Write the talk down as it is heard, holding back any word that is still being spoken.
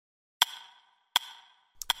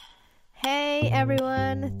Hey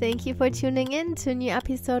everyone, thank you for tuning in to a new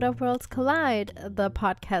episode of Worlds Collide, the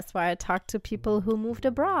podcast where I talk to people who moved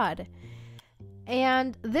abroad.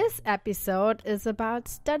 And this episode is about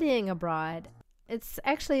studying abroad. It's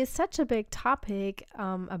actually such a big topic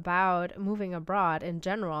about moving abroad in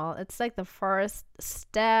general. It's like the first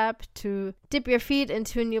step to dip your feet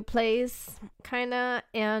into a new place, kind of.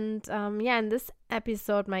 And in this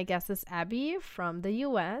episode, my guest is Abby from the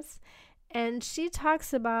US. And she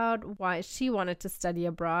talks about why she wanted to study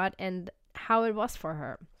abroad and how it was for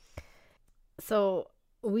her. So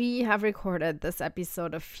we have recorded this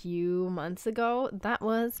episode a few months ago. That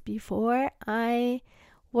was before I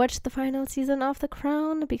watched the final season of The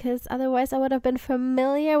Crown, because otherwise I would have been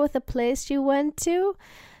familiar with the place she went to.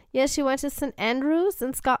 Yeah, she went to St. Andrews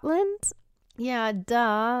in Scotland. Yeah,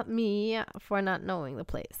 duh, me for not knowing the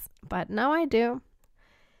place. But now I do.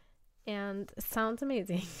 And it sounds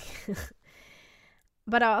amazing.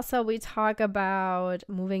 But also we talk about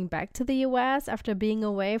moving back to the US after being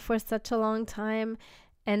away for such a long time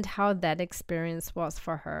and how that experience was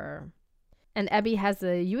for her. And Abby has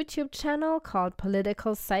a YouTube channel called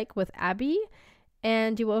Political Psych with Abby,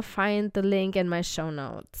 and you will find the link in my show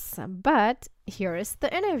notes. But here is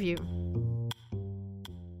the interview.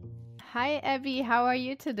 Hi Abby, how are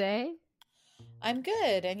you today? I'm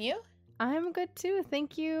good, and you? I'm good too.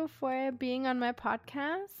 Thank you for being on my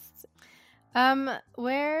podcast.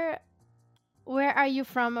 Where are you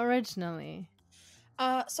from originally?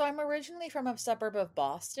 So I'm originally from a suburb of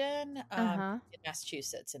Boston, in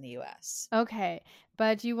Massachusetts, in the U.S. Okay,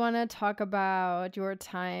 but you want to talk about your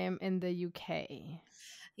time in the UK?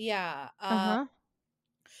 Yeah. Uh-huh.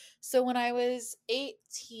 So when I was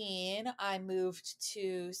 18, I moved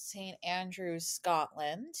to St. Andrews,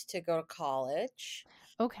 Scotland, to go to college.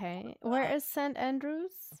 Okay. Where is St.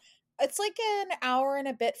 Andrews? It's like an hour and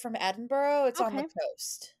a bit from Edinburgh. It's on the Okay.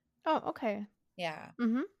 coast. Oh, okay. Yeah.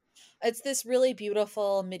 Mm-hmm. It's this really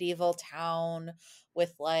beautiful medieval town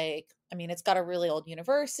with it's got a really old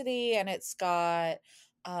university, and it's got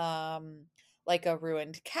like a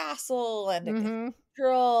ruined castle and a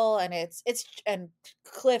cathedral, and it's and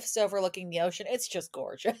cliffs overlooking the ocean. It's just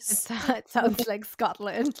gorgeous. It sounds like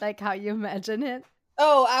Scotland, like how you imagine it.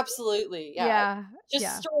 Oh, absolutely. Yeah. Just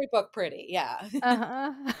Yeah. storybook pretty. Yeah.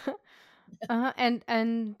 Uh-huh.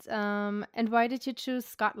 And why did you choose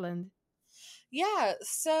Scotland? Yeah.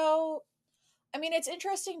 So it's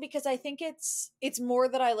interesting because I think it's more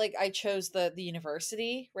that I chose the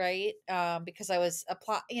university, right? Because I was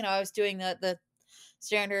I was doing the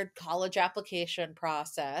standard college application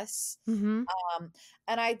process. Mm-hmm.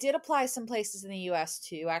 And I did apply some places in the US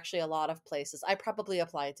too, actually a lot of places. I probably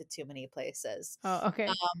applied to too many places. Oh, okay.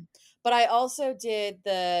 But I also did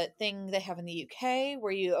the thing they have in the UK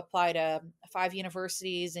where you apply to 5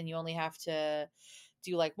 universities and you only have to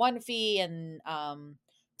do like one fee and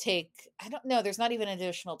take, I don't know, there's not even an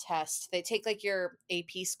additional test. They take like your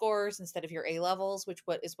AP scores instead of your A levels, which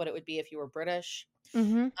is what it would be if you were British.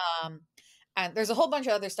 Mm-hmm. And there's a whole bunch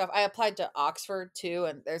of other stuff. I applied to Oxford too,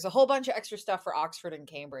 and there's a whole bunch of extra stuff for Oxford and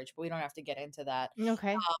Cambridge, but we don't have to get into that.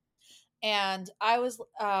 Okay. And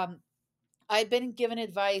I'd been given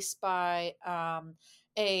advice by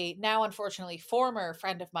a now unfortunately former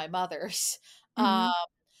friend of my mother's.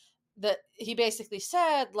 That he basically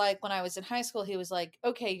said, like, when I was in high school, he was like,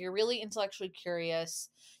 okay, you're really intellectually curious.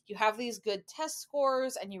 You have these good test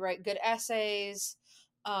scores and you write good essays.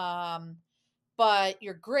 But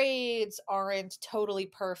your grades aren't totally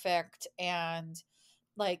perfect, and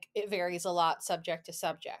like it varies a lot subject to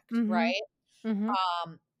subject, right?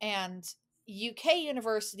 And UK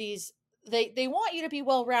universities, they want you to be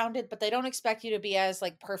well-rounded, but they don't expect you to be as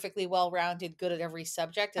like perfectly well-rounded, good at every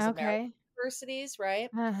subject as American universities, right?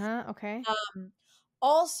 Okay.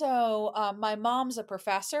 Also, my mom's a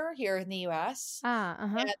professor here in the US.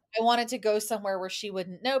 And I wanted to go somewhere where she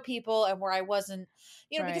wouldn't know people and where I wasn't,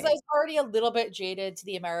 because I was already a little bit jaded to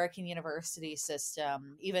the American university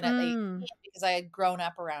system, even at 18, because I had grown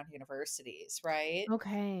up around universities, right?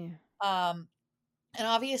 Okay. And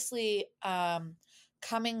obviously,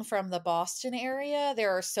 coming from the Boston area,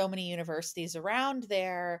 there are so many universities around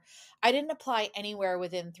there. I didn't apply anywhere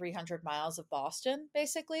within 300 miles of Boston,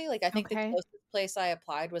 basically. Like, I think the closest place I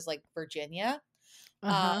applied was like Virginia.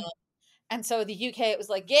 And so the UK, it was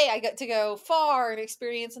like, yay, I get to go far and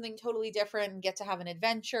experience something totally different and get to have an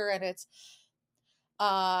adventure. And it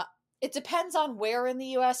depends on where in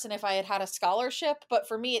the US and if I had had a scholarship, but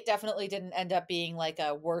for me, it definitely didn't end up being like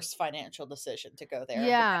a worse financial decision to go there.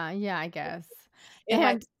 Yeah, I guess.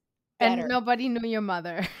 And nobody knew your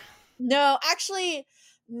mother. No, actually,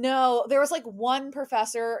 no. There was like one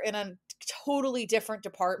professor in a totally different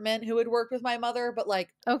department who had worked with my mother, but like,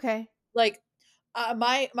 okay, Like,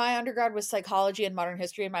 my undergrad was psychology and modern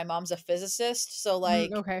history, and my mom's a physicist. So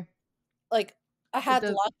Okay. like I It had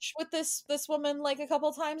does. lunch with this woman like a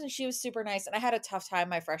couple times, and she was super nice. And I had a tough time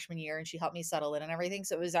my freshman year, and she helped me settle in and everything.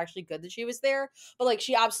 So it was actually good that she was there. But like,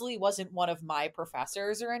 she absolutely wasn't one of my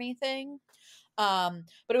professors or anything.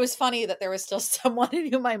 But it was funny that there was still someone who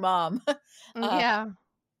knew my mom. uh, Yeah.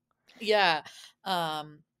 yeah.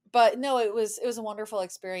 Um, but no, it was a wonderful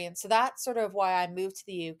experience. So that's sort of why I moved to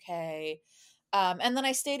the UK. And then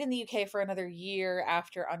I stayed in the UK for another year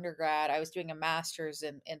after undergrad. I was doing a master's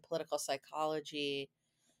in political psychology.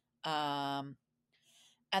 Um,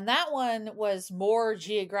 and that one was more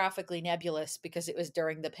geographically nebulous because it was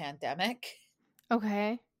during the pandemic.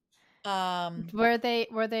 Okay. Um, Were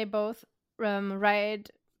they both right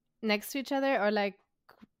next to each other, or like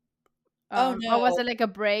oh or was no. it like a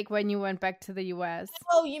break when you went back to the US?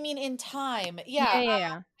 Oh, you mean in time? Yeah, Yeah, yeah,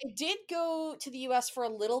 yeah. I did go to the US for a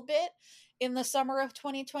little bit in the summer of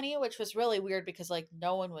 2020, which was really weird because like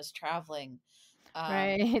no one was traveling.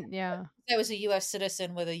 Um, Right. Yeah. I was a US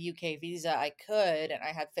citizen with a UK visa. I could, and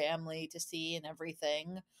I had family to see and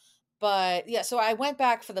everything. But yeah, so I went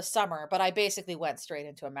back for the summer, but I basically went straight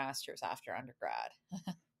into a master's after undergrad.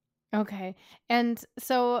 Okay. And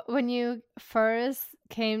so when you first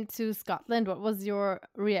came to Scotland, what was your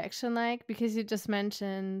reaction like? Because you just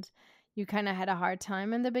mentioned you kind of had a hard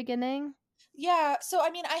time in the beginning. Yeah, so I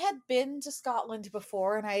mean, I had been to Scotland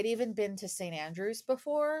before, and I had even been to St. Andrews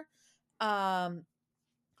before. Um,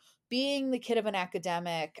 Being the kid of an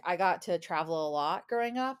academic, I got to travel a lot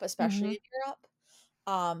growing up, especially Mm-hmm. in Europe.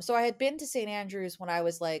 So I had been to St. Andrews when I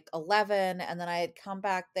was like 11, and then I had come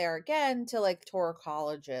back there again to like tour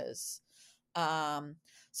colleges. Um,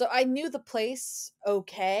 so I knew the place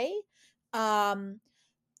okay. Um,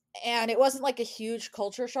 and it wasn't like a huge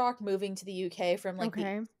culture shock moving to the UK from like the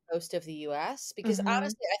Okay. East Coast of the US, because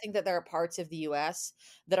Mm-hmm. honestly, I think that there are parts of the US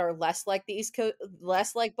that are less like the East Coast,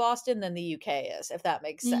 less like Boston than the UK is, if that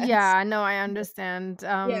makes sense. Yeah, no, I understand.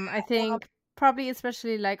 Yeah. I um, think probably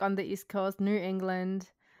especially like on the East Coast, New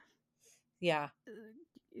England, yeah.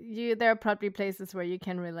 you there are probably places where you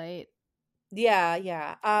can relate. Yeah,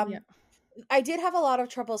 yeah. Yeah. I did have a lot of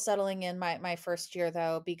trouble settling in my first year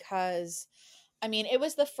though, because I mean, it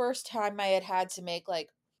was the first time I had had to make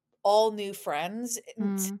like all new friends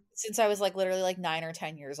Mm, since I was like literally like 9 or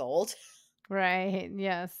 10 years old. right.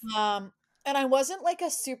 Yes. Um, and I wasn't like a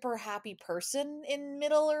super happy person in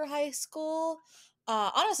middle or high school.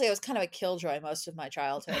 Honestly, I was kind of a killjoy most of my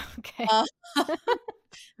childhood. Okay. Uh,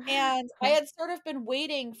 and I had sort of been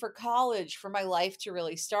waiting for college for my life to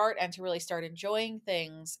really start and to really start enjoying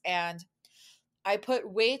things. And I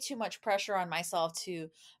put way too much pressure on myself to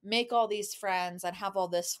make all these friends and have all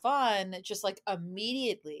this fun just like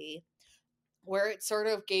immediately, where it sort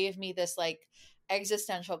of gave me this like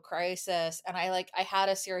existential crisis, and I had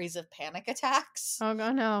a series of panic attacks. Oh,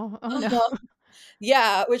 no. Oh, no.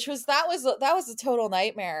 Yeah, which was that was a total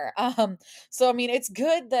nightmare. So I mean, it's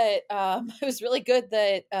good that it was really good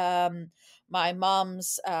that my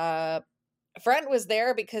mom's friend was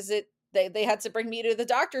there, because they had to bring me to the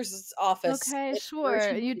doctor's office Okay, where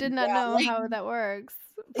sure. she You was did not know how examining. that works.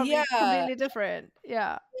 Probably Yeah, completely different.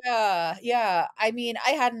 Yeah. yeah, yeah. I mean,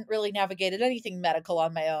 I hadn't really navigated anything medical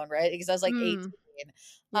on my own, right? Because I was like Mm, 18.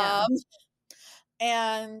 yeah. Um,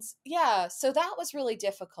 and yeah, so that was really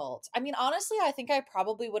difficult. I mean, honestly, I think I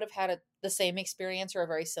probably would have had the same experience or a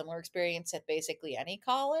very similar experience at basically any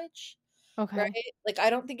college, right? Okay. Like, I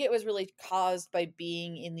don't think it was really caused by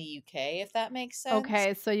being in the UK, if that makes sense.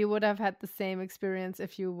 Okay, so you would have had the same experience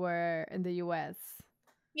if you were in the US.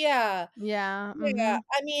 Yeah. Yeah. Yeah, Mhm.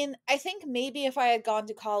 I mean, I think maybe if I had gone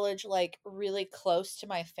to college, like, really close to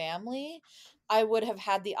my family, I would have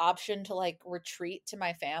had the option to, like, retreat to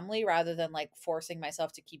my family rather than, like, forcing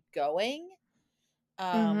myself to keep going.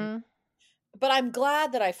 Um, Mhm. but I'm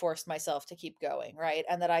glad that I forced myself to keep going, right?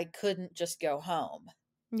 And that I couldn't just go home.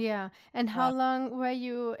 Yeah. And how Uh, long were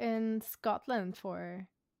you in Scotland for?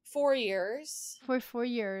 4 years. For 4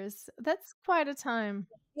 years. That's quite a time.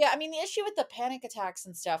 Yeah, I mean, the issue with the panic attacks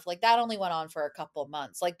and stuff, like, that only went on for a couple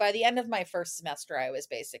months. Like, by the end of my first semester, I was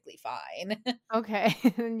basically fine. Okay.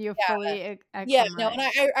 And you Yeah. fully Yeah, no, and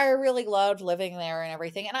acclimate. I really loved living there and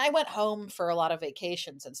everything, and I went home for a lot of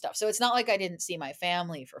vacations and stuff, so it's not like I didn't see my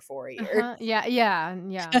family for 4 years. Uh-huh. Yeah, yeah,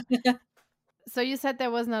 yeah. So you said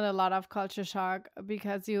there was not a lot of culture shock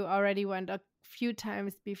because you already went a few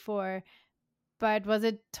times before, but was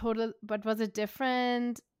it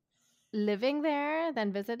different living there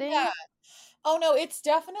than Yeah. visiting? Oh, no, it's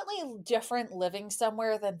definitely different living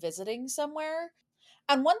somewhere than visiting somewhere.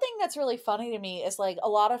 And one thing that's really funny to me is like a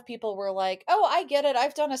lot of people were like, "Oh, I get it.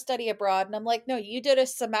 I've done a study abroad." And I'm like, "No, you did a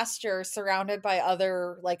semester surrounded by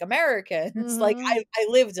other like Americans. Like Mm-hmm. I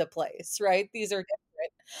lived a place, right? These are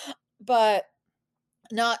different." But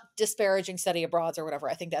not disparaging study abroads or whatever.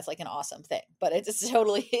 I think that's like an awesome thing, but it's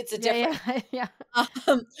totally it's a Yeah, different yeah, yeah.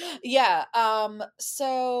 um yeah,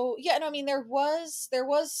 so yeah, no, I mean there was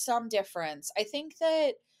some difference. I think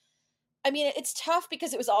that I mean, it's tough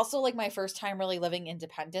because it was also like my first time really living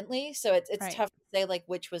independently, so it's Right, tough to say like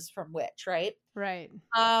which was from which, right? right.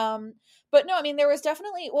 Um, but no, I mean, there was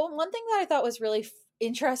definitely well, one thing that I thought was really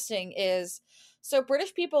interesting is so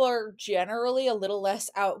British people are generally a little less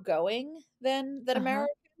outgoing than Uh-huh.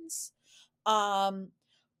 Americans. Um,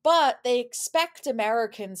 but they expect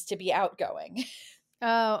Americans to be outgoing.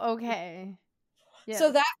 Oh, okay. So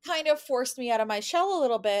Yes. that kind of forced me out of my shell a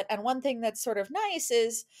little bit. And one thing that's sort of nice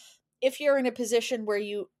is if you're in a position where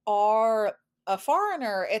you are a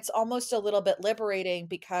foreigner, it's almost a little bit liberating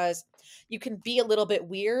because you can be a little bit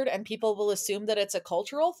weird and people will assume that it's a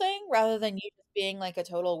cultural thing rather than you just being like a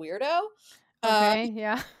total weirdo. Um, Okay,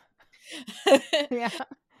 yeah. Yeah.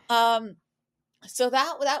 um, so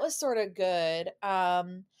that was sort of good.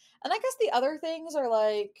 And I guess the other things are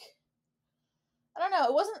like, I don't know,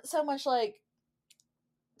 it wasn't so much like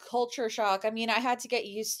culture shock. I mean, I had to get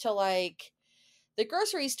used to like the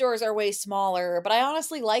grocery stores are way smaller, but I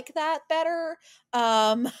honestly like that better.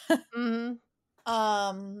 Um Mhm.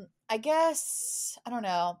 I guess I don't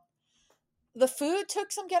know. The food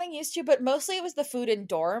took some getting used to, but mostly it was the food in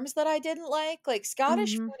dorms that I didn't like. Like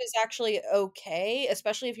Scottish Mhm. food is actually okay,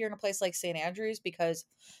 especially if you're in a place like St. Andrews because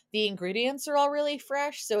the ingredients are all really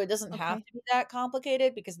fresh, so it doesn't have Okay. to be that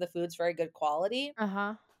complicated because the food's very good quality.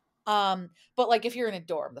 Uh-huh. But like if you're in a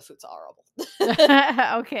dorm, the food's horrible.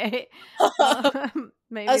 Okay. Well,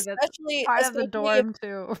 maybe that's part of the Especially if dorm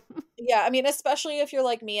too. yeah, I mean, especially if you're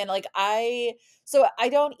like me and like I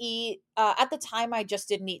don't eat at the time I just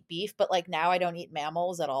didn't eat beef, but like now I don't eat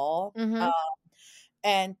mammals at all. Mhm.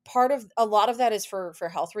 And part of a lot of that is for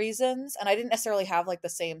health reasons, and I didn't necessarily have like the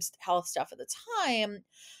same health stuff at the time,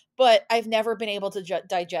 but I've never been able to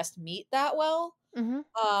digest meat that well. Mhm.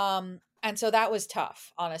 And so that was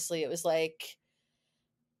tough, honestly. It was like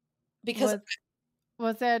because Was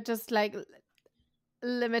was there just like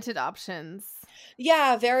limited options?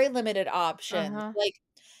 yeah, very limited options. Uh-huh. Like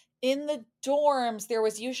in the dorms, there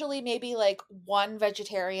was usually maybe like one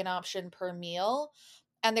vegetarian option per meal,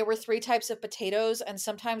 and there were 3 types of potatoes, and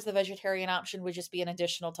sometimes the vegetarian option would just be an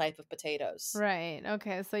additional type of potatoes. Right.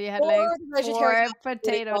 Okay. So you had Or like the vegetarian 4 option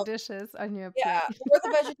would potato involve dishes on your yeah, plate. or the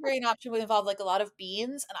vegetarian option would involve like a lot of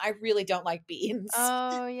beans, and I really don't like beans.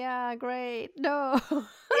 Oh, yeah, great. No.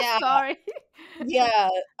 Yeah, Sorry. yeah.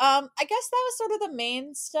 I guess that was sort of the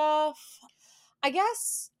main stuff. I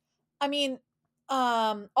guess I mean,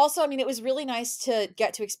 also, I mean, it was really nice to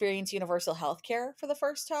get to experience universal healthcare for the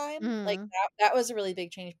first time. Like, Mm. that was a really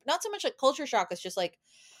big change. Not so much like culture shock, it's just like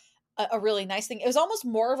a really nice thing. It was almost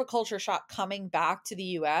more of a culture shock coming back to the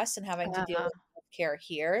US and having to deal Uh, with healthcare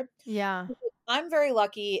here. yeah. I'm very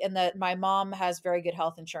lucky in that my mom has very good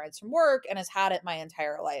health insurance from work and has had it my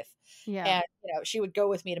entire life. Yeah. And, she would go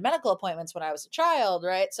with me to medical appointments when I was a child,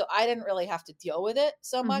 right? So I didn't really have to deal with it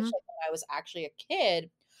so much Mhm. like when I was actually a kid.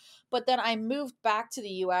 But then I moved back to the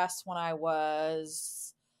US when I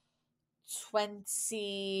was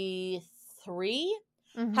 23,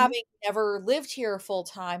 Mhm. having never lived here full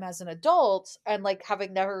time as an adult and like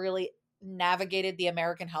having never really navigated the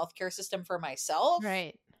American healthcare system for myself.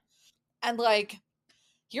 Right. And like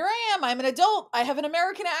here I am, I'm an adult, I have an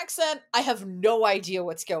American accent, I have no idea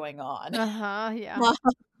what's going on. Uh-huh, yeah.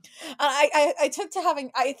 I took to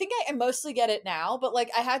having I think I mostly get it now, but like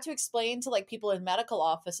I had to explain to like people in medical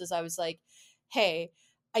offices, I was like, hey,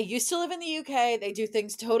 I used to live in the UK. They do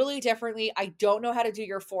things totally differently. I don't know how to do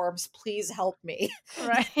your forms. Please help me.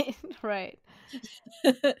 Right, right.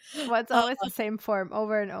 Well, it's Uh, always the same form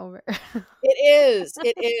over and over. it is.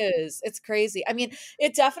 It is. It's crazy. I mean,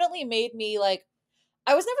 it definitely made me like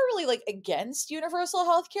I was never really like against universal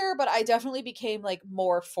healthcare, but I definitely became like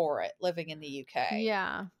more for it living in the UK.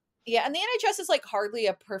 Yeah. Yeah, and the NHS is like hardly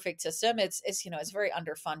a perfect system. It's it's very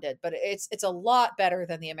underfunded, but it's a lot better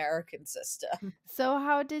than the American system. So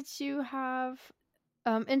how did you have,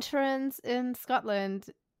 insurance in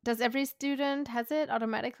Scotland? Does every student has it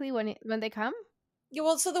automatically when they come? Yeah,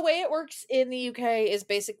 well, so the way it works in the UK is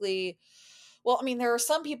basically well, I mean, there are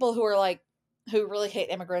some people who are like who really hate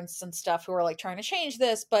immigrants and stuff who are like trying to change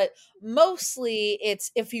this, but mostly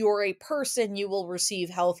it's if you're a person, you will receive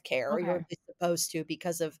health care or you're Okay. at least supposed to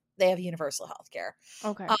because of they have universal health care.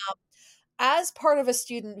 Okay. Um, as part of a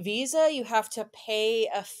student visa, you have to pay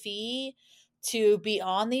a fee to be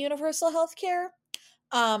on the universal health care.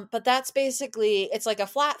 But that's basically, it's like a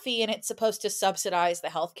flat fee and it's supposed to subsidize the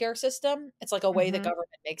healthcare system. It's like a way the Mm-hmm. government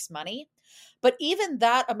makes money. But even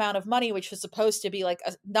that amount of money, which was supposed to be like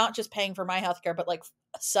not just paying for my healthcare, but like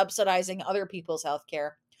subsidizing other people's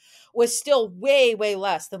healthcare, was still way, way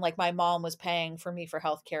less than like my mom was paying for me for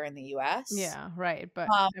healthcare in the US. Yeah, right. But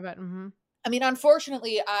Um, mm-hmm. I mean,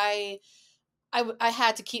 unfortunately, I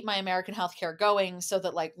had to keep my American healthcare going so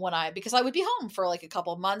that like because I would be home for like a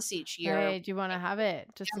couple months each year, Right. You want to have it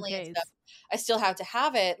just in family and case. stuff, I still have to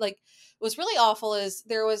have it. Like, what was really awful is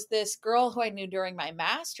there was this girl who I knew during my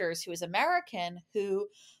master's who was American who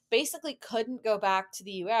basically couldn't go back to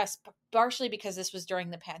the US, partially because this was during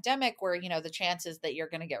the pandemic where, the chances that you're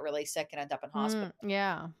going to get really sick and end up in hospital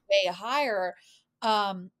Yeah. way higher,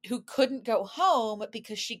 who couldn't go home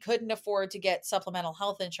because she couldn't afford to get supplemental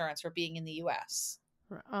health insurance for being in the US.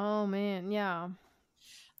 Oh man, yeah.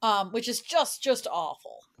 Which is just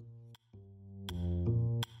awful.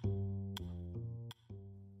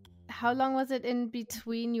 How long was it in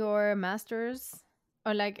between your masters,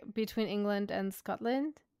 or like between England and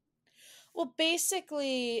Scotland? Well,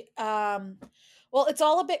 basically, it's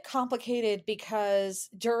all a bit complicated because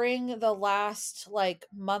during the last like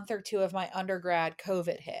month or two of my undergrad,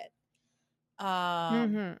 COVID hit.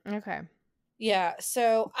 Okay. Yeah,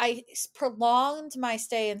 so I prolonged my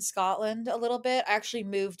stay in Scotland a little bit. I actually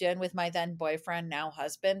moved in with my then boyfriend, now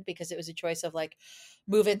husband, because it was a choice of like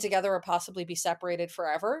move in together or possibly be separated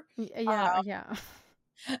forever. Yeah, yeah.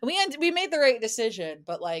 We made the right decision,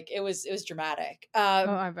 but like it was dramatic. Oh,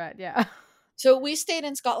 I bet. Yeah. So we stayed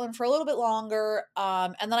in Scotland for a little bit longer,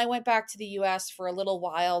 and then I went back to the US for a little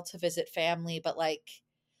while to visit family, but like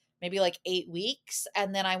maybe like 8 weeks,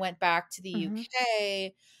 and then I went back to the Mm-hmm.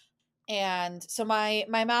 UK. And so my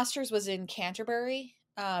master's was in Canterbury,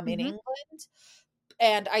 in Mm-hmm. England,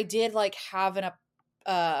 and I did like have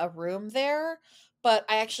a room there, but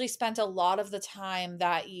I actually spent a lot of the time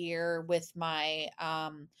that year with my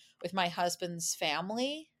husband's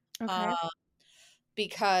family. Okay.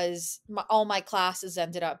 Because all my classes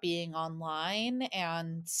ended up being online,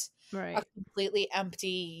 and a Right. completely empty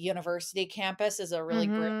university campus is a really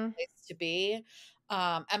great Mm-hmm. place to be.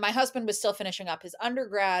 And my husband was still finishing up his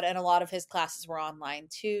undergrad, and a lot of his classes were online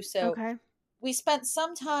too. So Okay. we spent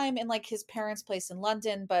some time in like his parents' place in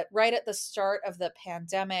London, but right at the start of the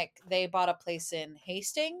pandemic, they bought a place in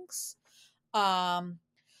Hastings. Um,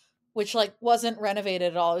 which like wasn't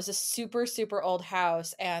renovated at all. It was a super super old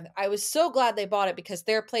house, and I was so glad they bought it because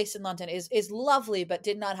their place in London is lovely, but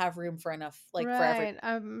did not have room for enough like for everyone Right.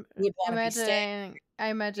 I'm who would want to be staying.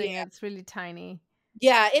 imagining Yeah, it's really tiny.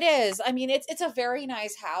 yeah, it is. I mean, it's a very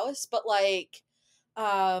nice house, but like,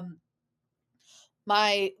 um,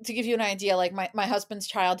 my to give you an idea, like my husband's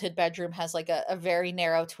childhood bedroom has like a very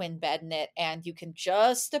narrow twin bed in it, and you can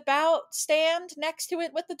just about stand next to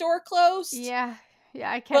it with the door closed. Yeah. Yeah,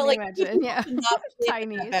 I But can like imagine. people Yeah. cannot sleep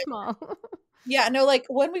in that Tiny, bed. small. Yeah, no, like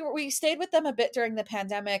when we stayed with them a bit during the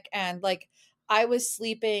pandemic, and like I was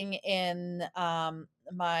sleeping in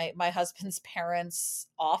my husband's parents'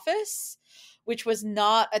 office, which was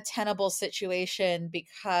not a tenable situation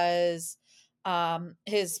because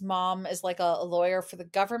his mom is like a lawyer for the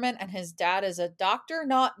government and his dad is a doctor,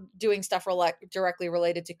 not doing stuff directly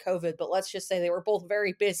related to COVID, but let's just say they were both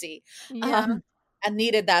very busy. Yeah. Um and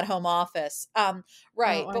needed that home office. Oh,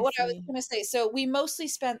 Right. But I what I was see. going to say, so we mostly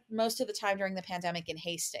spent most of the time during the pandemic in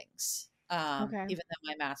Hastings, Okay. even though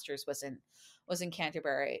my master's was in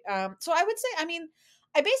Canterbury. So I would say, I mean,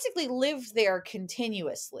 I basically lived there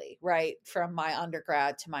continuously, right, from my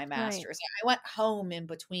undergrad to my Right. master's. I went home in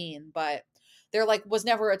between, but there like was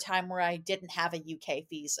never a time where I didn't have a UK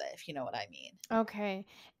visa, if you know what I mean. Okay.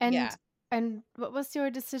 Yeah. And what was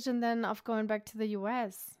your decision then of going back to the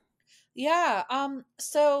US? Yeah.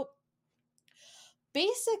 So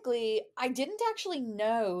basically, I didn't actually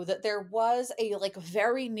know that there was a like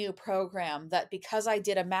very new program that because I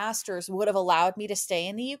did a master's would have allowed me to stay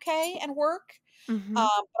in the UK and work. Mm-hmm.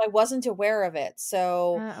 But I wasn't aware of it.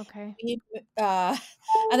 So Okay. we, and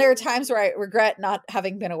there are times where I regret not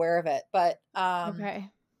having been aware of it. But Okay.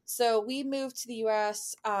 so we moved to the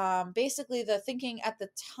US. Basically, the thinking at the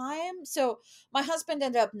time, so my husband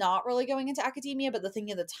ended up not really going into academia, but the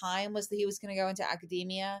thinking at the time was that he was going to go into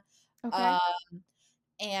academia. Okay. Um,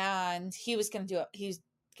 and he's going to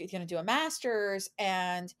do a master's,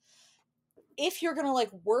 and if you're going to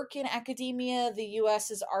like work in academia, the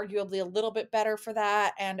US is arguably a little bit better for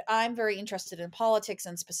that, and I'm very interested in politics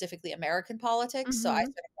and specifically American politics, so I Mm-hmm.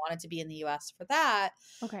 sort of wanted to be in the US for that.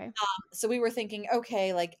 Okay. So we were thinking,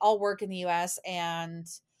 okay, like I'll work in the US and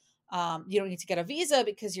You don't need to get a visa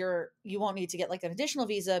because you won't need to get like an additional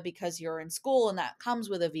visa because you're in school, and that comes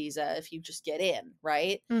with a visa if you just get in,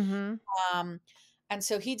 right? Mm-hmm. Um, and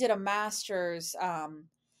so he did a master's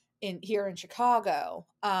in here in Chicago,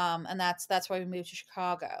 and that's why we moved to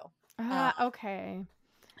Chicago. Uh, Ah, okay.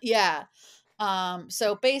 yeah.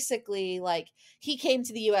 So basically, like he came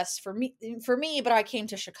to the U.S. for me, but I came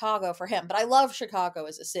to Chicago for him. But I love Chicago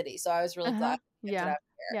as a city, so I was really glad Uh-huh. we ended Yeah. up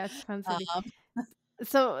Yeah, it's a fun there. city.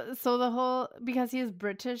 So the whole, because he's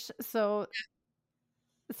British, so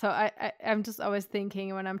I'm just always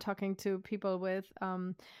thinking when I'm talking to people with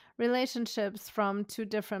relationships from two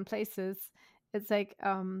different places, it's like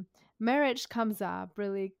marriage comes up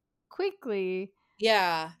really quickly.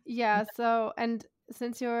 Yeah, Yeah, so, and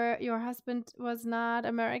since your husband was not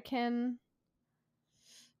American,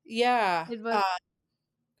 yeah. it was,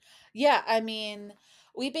 Yeah, I mean,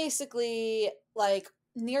 we basically like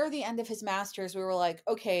near the end of his masters, we were like,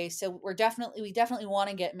 okay, so we definitely want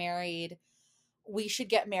to get married. We should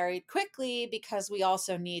get married quickly because we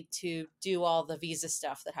also need to do all the visa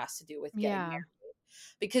stuff that has to do with getting yeah. married.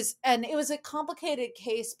 Because and it was a complicated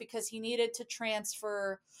case because he needed to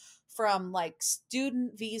transfer from like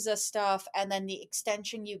student visa stuff and then the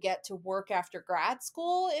extension you get to work after grad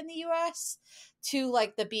school in the US to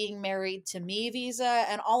like the being married to me visa,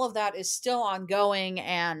 and all of that is still ongoing,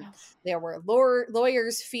 and Oh, there were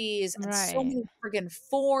lawyers fees and so right. many friggin'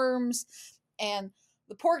 forms, and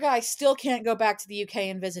the poor guy still can't go back to the UK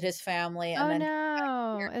and visit his family, and Oh then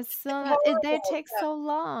no, it's it's still not, they horrible. take so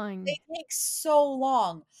long. They take so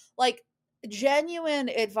long. Like genuine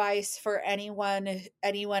advice for anyone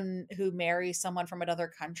who marries someone from another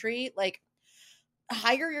country, like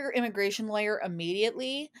hire your immigration lawyer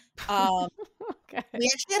immediately. Um Okay. we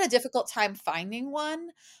actually had a difficult time finding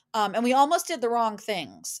one. And we almost did the wrong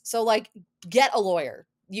things. So like get a lawyer.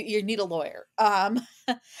 You need a lawyer.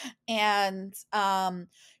 And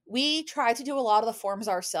we tried to do a lot of the forms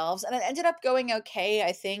ourselves and it ended up going okay.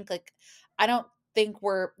 I think like I don't think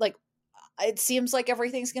we're like it seems like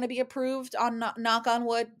everything's going to be approved on knock on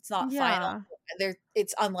wood. It's not final. Yeah. There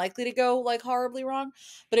it's unlikely to go like horribly wrong,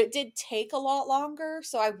 but it did take a lot longer.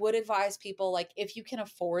 So I would advise people like if you can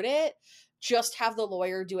afford it, just have the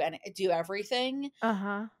lawyer do everything.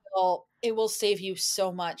 Uh-huh. Well, it will save you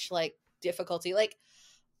so much like difficulty. Like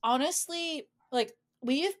honestly, like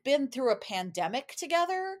we've been through a pandemic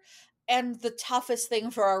together and the toughest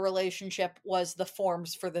thing for our relationship was the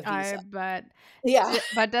forms for the I visa. bet. Yeah.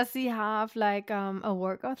 But does he have like a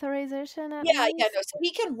work authorization at Yeah, yeah, least? no, so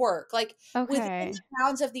he can work, like, within the Okay.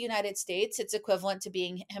 bounds of the United States, it's equivalent to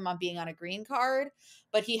being on a green card,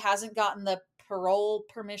 but he hasn't gotten the parole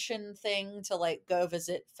permission thing to, like, go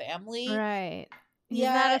visit family Right.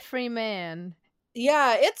 He's not yet. a free man.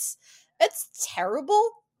 Yeah, it's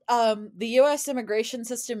terrible. The US immigration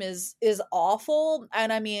system is awful,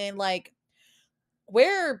 and I mean, like,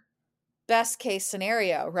 we're best case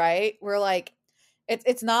scenario, right? We're like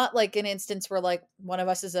it's not like an instance where, like, one of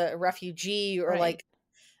us is a refugee or, Right. like,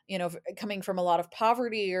 coming from a lot of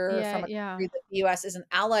poverty or Yeah, from a yeah. country that the US isn't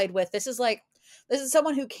allied with. This is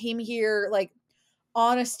someone who came here like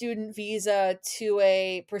on a student visa to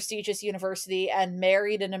a prestigious university and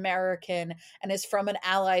married an American and is from an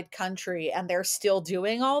allied country and they're still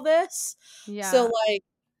doing all this. So Yeah. like,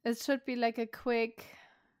 It should be like a quick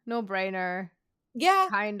no-brainer, yeah,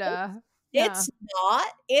 kinda. Yeah. it's not.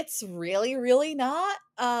 It's really, really not.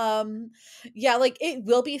 Yeah, like it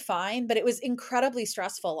will be fine, but it was incredibly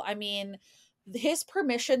stressful. I mean, his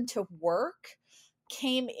permission to work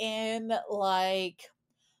came in like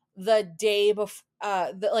the day before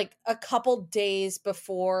like a couple days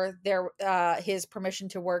before his permission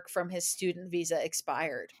to work from his student visa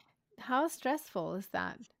expired. How stressful is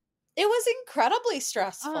that? It was incredibly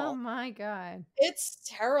Oh stressful. my god. It's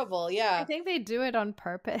terrible. I Yeah. think they do it on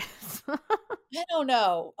purpose. I don't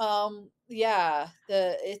know. Yeah,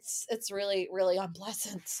 the it's really really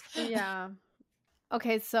unpleasant. Yeah.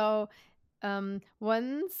 Okay, so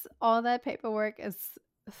once all that paperwork is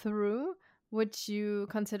through, would you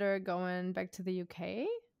consider going back to the UK?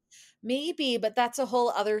 Maybe, but that's a whole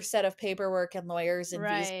other set of paperwork and lawyers and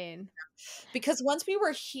visas. Right. Because once we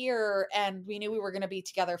were here and we knew we were going to be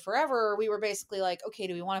together forever, we were basically like, okay,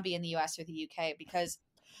 do we want to be in the US or the UK? Because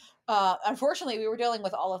unfortunately, we were dealing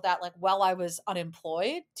with all of that like while I was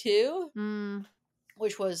unemployed too, Mm,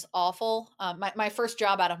 which was awful. My first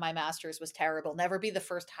job out of my master's was terrible. Never be the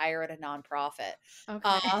first hire at a nonprofit.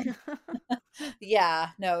 okay. Uh,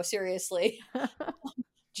 yeah, no, seriously.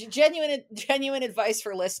 genuine advice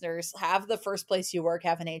for listeners: have the first place you work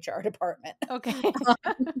have an HR department. Okay.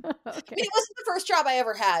 I mean, it wasn't the first job I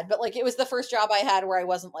ever had, but like it was the first job I had where I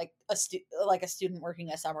wasn't like a student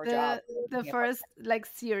working a summer job. The first like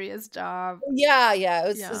serious job. Yeah, it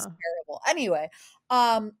was Yeah. terrible. Anyway,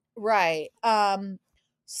 right.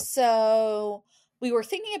 So we were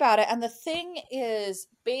thinking about it, and the thing is,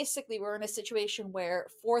 basically, we're in a situation where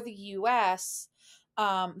for the US,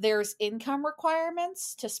 there's income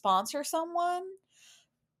requirements to sponsor someone.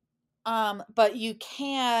 But you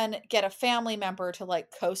can get a family member to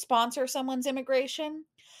like co-sponsor someone's immigration.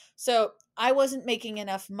 So I wasn't making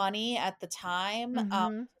enough money at the time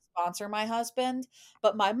Mm-hmm. to sponsor my husband,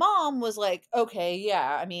 but my mom was like, okay,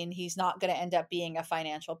 yeah, I mean, he's not going to end up being a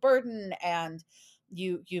financial burden, and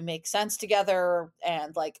you make sense together,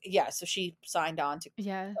 and like, yeah, so she signed on to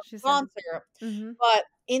Yeah, she said. sponsor. Mm-hmm. But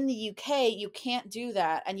in the UK, you can't do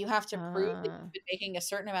that, and you have to prove that Ah. you've been making a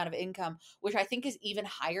certain amount of income, which I think is even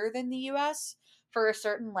higher than the US for a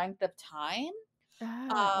certain length of time.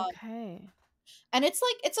 Ah, Um, okay. and it's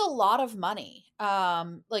like it's a lot of money.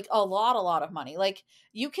 Like a lot of money. Like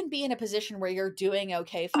you can be in a position where you're doing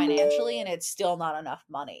okay financially and it's still not enough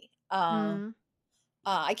money. Mm.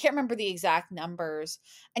 I can't remember the exact numbers.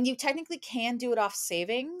 And you technically can do it off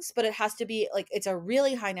savings, but it has to be like it's a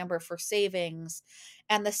really high number for savings.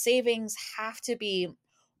 And the savings have to be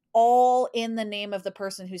all in the name of the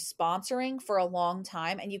person who's sponsoring for a long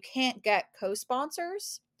time. And you can't get co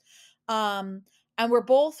sponsors. And we're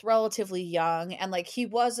both relatively young. And like he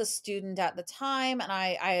was a student at the time, and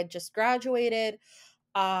I had just graduated.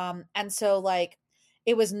 And so like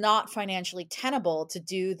it was not financially tenable to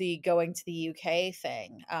do the going to the UK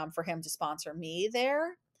thing for him to sponsor me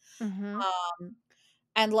there. Mm-hmm. Um,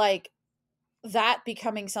 and like that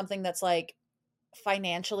becoming something that's like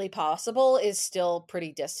financially possible is still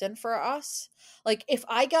pretty distant for us. Like if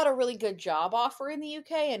I got a really good job offer in the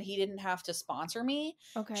UK and he didn't have to sponsor me,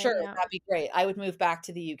 Okay, sure, yeah. that'd be great. I would move back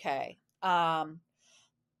to the UK.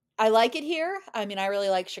 I like it here. I mean, I really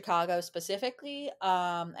like Chicago specifically,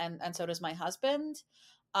 and so does my husband.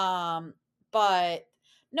 Um, but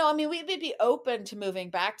no, I mean, we'd be open to moving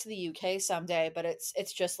back to the UK someday, but it's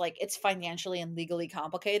just like it's financially and legally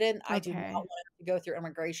complicated. I do not Okay. want to go through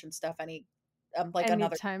immigration stuff like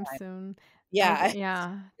another Anytime time. soon. Yeah,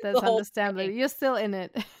 Yeah, the that's whole understandable. thing. You're still in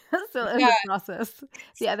it, still in Yeah, the process,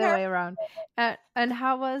 it's the other terrible. way around. And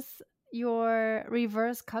how was your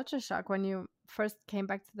reverse culture shock when you first came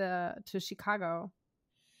back to Chicago?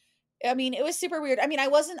 I mean, it was super weird. I mean,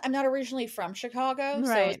 I'm not originally from Chicago,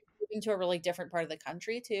 so it's Right. moving to a really different part of the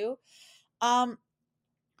country too. Um,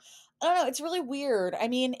 I don't know, it's really weird. I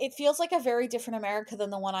mean, it feels like a very different America than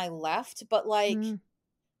the one I left, but like Mm,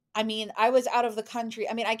 I mean, I was out of the country.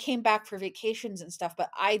 I mean, I came back for vacations and stuff,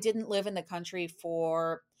 but I didn't live in the country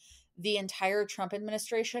for the entire Trump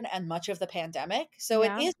administration and much of the pandemic. So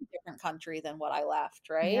it yeah. is a different country than what I left,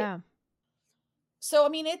 right? Yeah. So I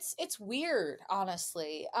mean, it's weird,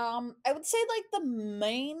 honestly. I would say like the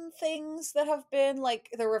main things that have been like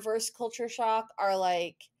the reverse culture shock are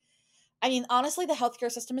like I mean, honestly, the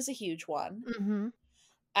healthcare system is a huge one. Mm-hmm.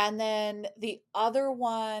 And then the other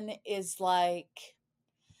one is like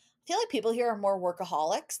I feel like people here are more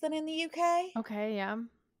workaholics than in the UK. Okay, yeah.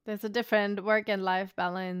 There's a different work and life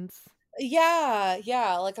balance. Yeah,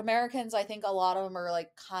 like Americans, I think a lot of them are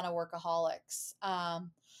like kind of workaholics.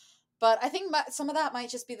 But I think some of that might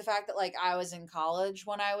just be the fact that like I was in college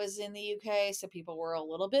when I was in the UK, so people were a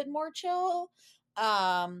little bit more chill.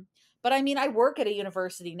 Um, but I mean, I work at a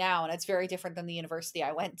university now, and it's very different than the university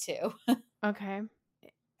I went to. Okay.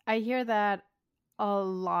 I hear that a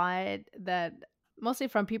lot, that mostly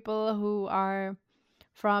from people who are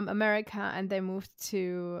from America and they moved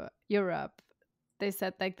to Europe. They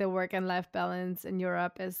said like the work and life balance in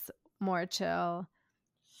Europe is more chill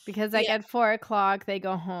because like Yeah, at 4 o'clock they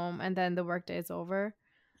go home and then the workday is over.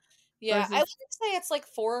 yeah. I Versus, wouldn't say it's like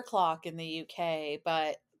 4 o'clock in the UK,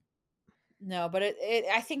 but no, but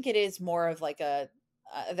I think it is more of like a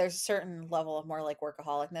there's a certain level of more like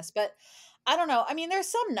workaholicness, but I don't know. I mean, there's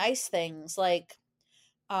some nice things like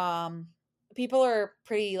um people are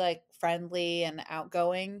pretty like friendly and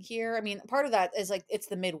outgoing here. I mean, part of that is like it's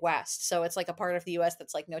the Midwest, so it's like a part of the US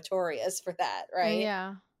that's like notorious for that, right?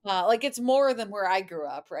 yeah, Like it's more than where I grew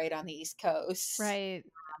up, right on the East Coast. right.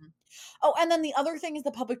 Oh, and then the other thing is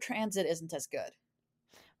the public transit isn't as good.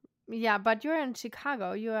 Yeah, but you're in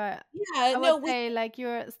Chicago. You are, Yeah, I would no, with say, like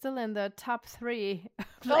you're still in the top three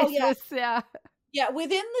oh yeah, places. Yeah. yeah,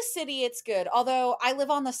 within the city, it's good. Although I live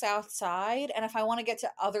on the south side, and if I want to get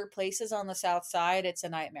to other places on the south side, it's a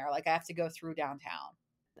nightmare. Like I have to go through downtown.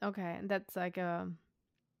 Okay, that's like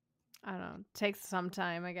I don't know, takes some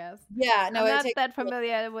time, I guess. Yeah, no, I'm it not takes. that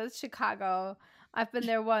familiar with Chicago. I've been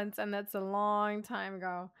there once, and that's a long time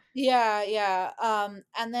ago. Yeah, yeah.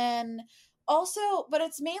 And then also, but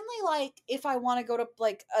it's mainly like if I want to go to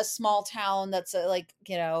like a small town that's like,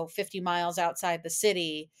 50 miles outside the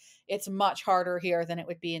city, it's much harder here than it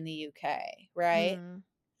would be in the UK, right? Mm.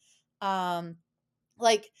 Um,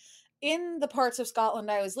 like in the parts of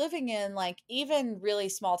Scotland I was living in, like even really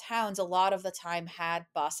small towns, a lot of the time had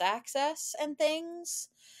bus access and things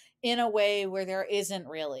in a way where there isn't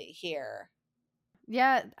really here.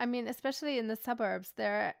 Yeah, I mean, especially in the suburbs,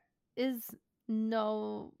 there is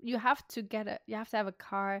you have to you have to have a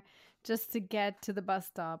car just to get to the bus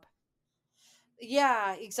stop.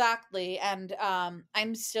 Yeah, exactly. And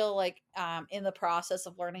I'm still like in the process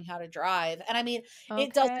of learning how to drive. And I mean,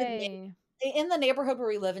 it doesn't make Okay. in the neighborhood where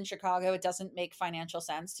we live in Chicago, it doesn't make financial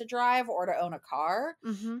sense to drive or to own a car.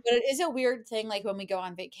 Mm-hmm. But it is a weird thing like when we go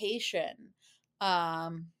on vacation.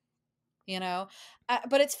 Um, you know.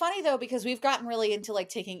 But it's funny though because we've gotten really into like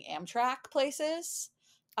taking Amtrak places.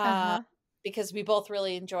 Uh Uh-huh. because we both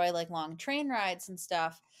really enjoy like long train rides and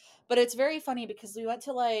stuff. But it's very funny because we went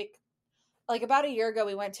to like about a year ago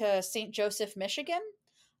we went to St. Joseph, Michigan,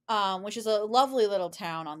 which is a lovely little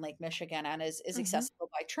town on Lake Michigan and is Mm-hmm. accessible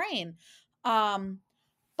by train. um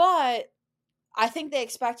but I think they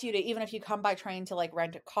expect you to, even if you come by train, to like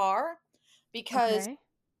rent a car, because Okay.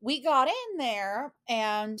 we got in there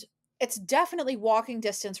and it's definitely walking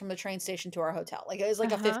distance from the train station to our hotel. Like it was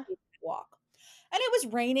like a Uh-huh. 15-minute walk. And it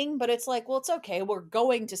was raining, but it's like, well, it's okay. We're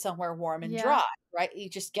going to somewhere warm and Yeah. dry, right? You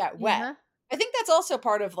just get wet. Yeah. I think that's also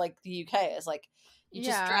part of like the UK is like you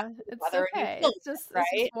just dress Yeah, for the it's weather and you okay. deal with it, It's just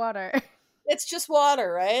right? water. It's just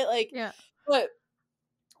water, right? Like, Yeah. but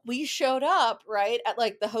we showed up right at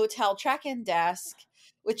like the hotel check-in desk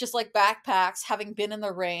with just like backpacks, having been in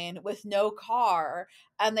the rain with no car,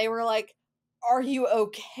 and they were like, "Are you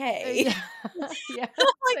okay?" Yeah. Yeah.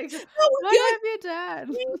 It's Like, like, "No, we're what good. have you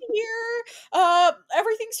done? We're here.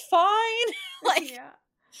 Everything's fine." Like, Yeah.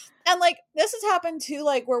 and like this has happened too,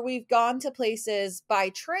 like where we've gone to places by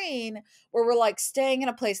train where we're like staying in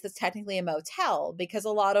a place that's technically a motel because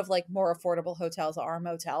a lot of like more affordable hotels are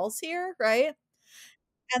motels here, right?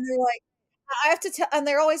 And they're like, I have to tell, and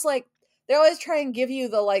they're always like, they always try and give you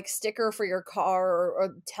the like sticker for your car,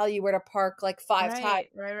 or tell you where to park like five times. Right,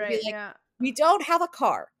 right, They'll be right. like, Yeah. we don't have a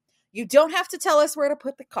car. You don't have to tell us where to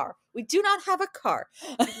put the car. We do not have a car.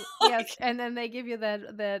 Yes, Like, and then they give you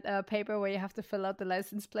that paper where you have to fill out the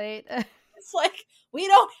license plate. it's like, we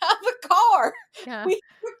don't have a car. Yeah. We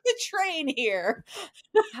took the train here.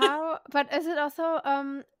 But is it also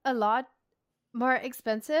a lot more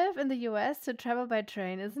expensive in the US to travel by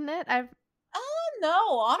train, isn't it? I've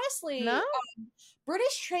No, honestly, No?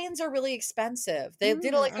 British trains are really expensive. They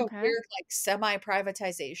did like Mm, a okay. weird like semi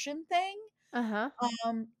privatization thing. Uh-huh.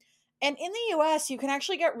 Um, and in the US, you can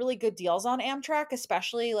actually get really good deals on Amtrak,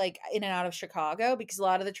 especially like in and out of Chicago, because a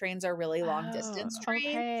lot of the trains are really long Oh, distance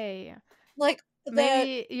trains. okay. Like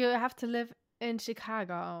Maybe you have to live in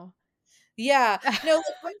Chicago. yeah, no,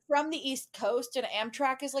 like I'm from the East Coast and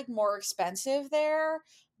Amtrak is like more expensive there,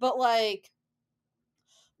 but like,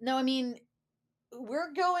 no, I mean,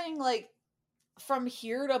 we're going like from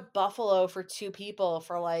here to Buffalo for two people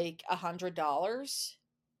for like $100.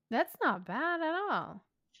 That's not bad at all.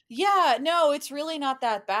 Yeah, no, it's really not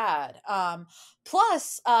that bad.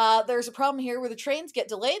 Plus, there's a problem here where the trains get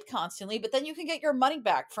delayed constantly, but then you can get your money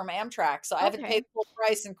back from Amtrak. So I haven't paid Okay. full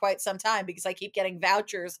price in quite some time because I keep getting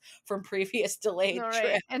vouchers from previous delayed All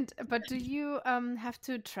right. trips. But do you have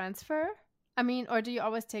to transfer? I mean, or do you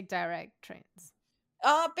always take direct trains?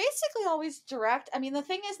 Basically always direct. I mean, the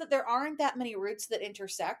thing is that there aren't that many routes that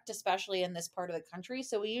intersect, especially in this part of the country.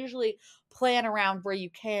 So we usually plan around where you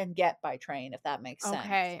can get by train, if that makes sense.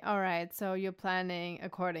 Okay. All right. So you're planning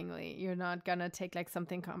accordingly. You're not gonna take like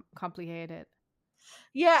something complicated.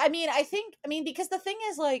 Yeah, I mean, because the thing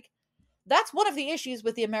is, like, that's one of the issues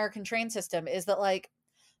with the American train system is that, like,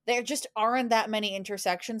 there just aren't that many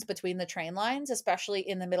intersections between the train lines, especially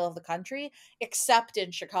in the middle of the country, except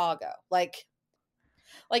in Chicago.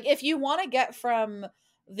 Like if you want to get from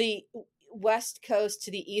the West Coast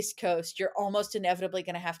to the East Coast, you're almost inevitably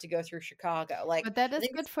going to have to go through Chicago. Like, But that I is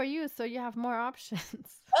think good for you, so you have more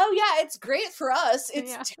options. oh yeah, it's great for us.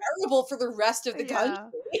 It's Yeah. terrible for the rest of the country. Yeah.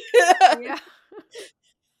 Yeah.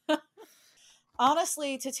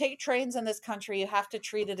 Honestly, to take trains in this country, you have to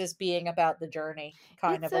treat it as being about the journey,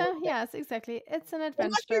 kind It's of a a little bit. yes, exactly. It's an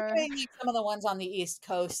Unless you're adventure. doing like some of the ones on the East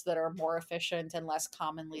Coast that are more efficient and less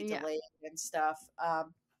commonly Yeah. delayed and stuff.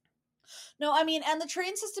 No, I mean, and the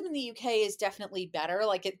train system in the UK is definitely better.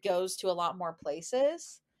 Like it goes to a lot more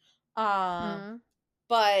places. Um, Mm.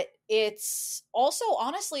 but it's also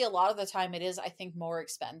honestly a lot of the time it is, I think, more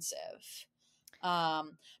expensive.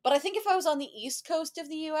 But I think if I was on the East Coast of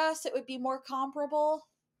the US, it would be more comparable.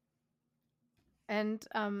 And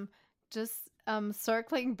just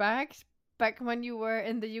circling back when you were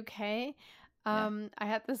in the UK, Yeah. I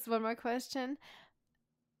had this one more question.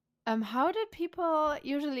 How did people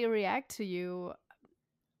usually react to you?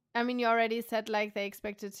 I mean, you already said like they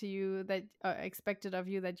expected of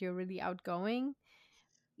you that you're really outgoing,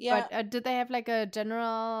 Yeah. but did they have like a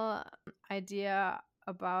general idea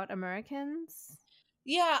about Americans?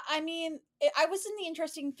 Yeah, I mean, I was in the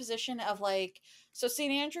interesting position of like, so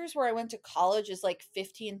St. Andrews, where I went to college, is like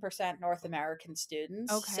 15% North American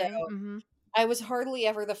students. So Okay. Mm-hmm. I was hardly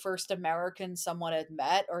ever the first American someone had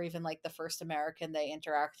met, or even like the first American they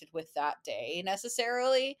interacted with that day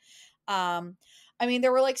necessarily. Um, I mean,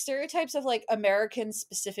 there were like stereotypes of like Americans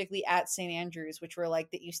specifically at St. Andrews, which were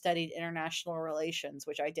like that you studied international relations,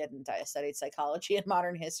 which I didn't. I studied psychology and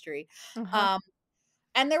modern history. Uh-huh. Um,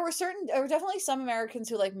 and there were definitely some Americans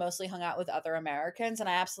who like mostly hung out with other Americans, and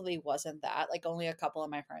I absolutely wasn't that. Like only a couple of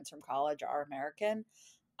my friends from college are American.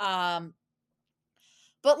 Um,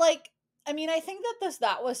 but like, I mean, I think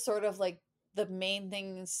that was sort of like the main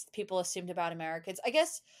things people assumed about Americans. I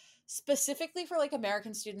guess specifically for like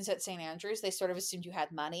American students at St. Andrews, they sort of assumed you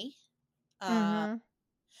had money. Uh, Mm-hmm.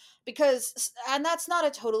 and that's not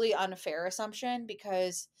a totally unfair assumption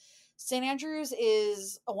because St. Andrews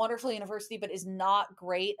is a wonderful university, but is not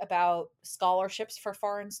great about scholarships for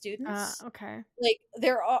foreign students. Okay. Like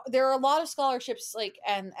there are a lot of scholarships, like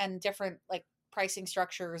and different like pricing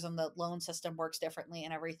structures, and the loan system works differently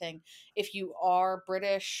and everything if you are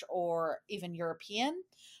British or even European.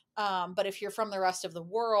 But if you're from the rest of the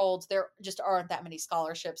world, there just aren't that many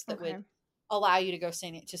scholarships that Okay. would allow you to go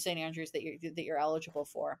to St. Andrews that you're eligible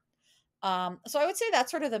for. So I would say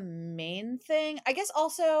that's sort of the main thing. I guess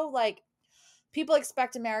also like people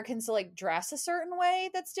expect Americans to like dress a certain way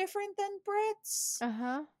that's different than Brits.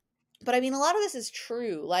 Uh-huh. But I mean a lot of this is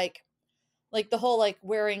true. Like the whole like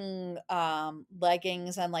wearing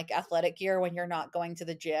leggings and like athletic gear when you're not going to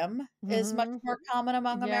the gym is much Mm-hmm. more common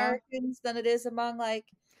among Yeah. Americans than it is among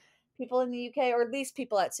like people in the UK, or at least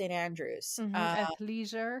people at St. Andrews. Mm-hmm.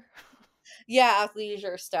 Athleisure. Yeah,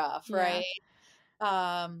 athleisure stuff, Yeah. right?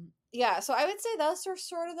 Yeah, so I would say those are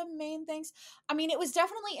sort of the main things. I mean, it was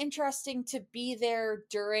definitely interesting to be there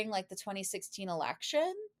during like the 2016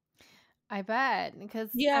 election. I bet.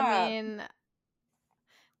 Because, I Yeah. mean,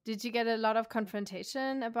 did you get a lot of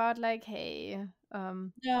confrontation about like, hey,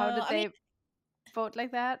 how No, did I mean, they vote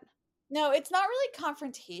like that? no, it's not really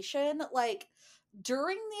confrontation. Like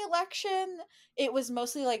during the election, it was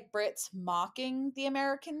mostly like Brits mocking the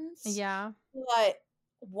Americans. Yeah. But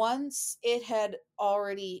once it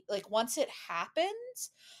happened,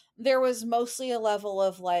 there was mostly a level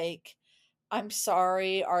of like, I'm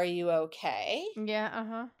sorry, are you okay? Yeah.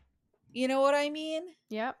 Uh-huh. You know what I mean?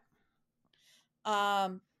 Yep.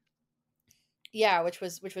 Um, yeah, which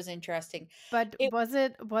was interesting. But It was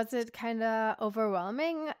it kind of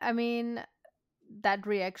overwhelming? I mean, that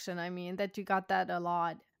reaction, I mean, that you got that a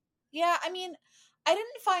lot. Yeah, I mean, I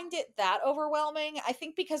didn't find it that overwhelming. I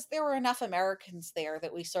think because there were enough Americans there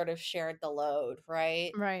that we sort of shared the load,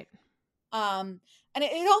 right? Right. Um, and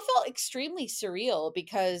it all felt extremely surreal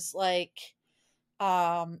because like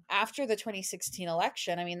after the 2016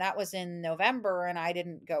 election, I mean that was in November and I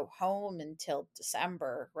didn't go home until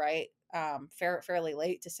December, right? Fairly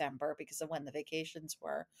late December because of when the vacations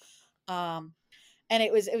were. Um and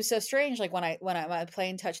it was so strange like when my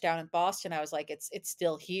plane touched down in Boston, I was like it's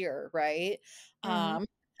still here, right? Mm-hmm. Um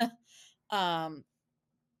um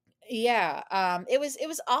yeah, it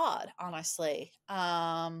was odd, honestly.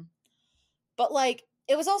 But like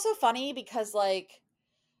it was also funny because like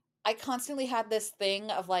I constantly had this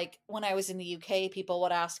thing of like when I was in the UK, people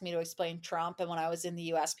would ask me to explain Trump, and when I was in the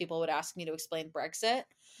US, people would ask me to explain Brexit.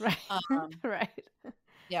 Right. Um, Right.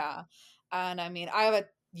 yeah, and I mean, I have a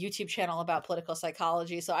YouTube channel about political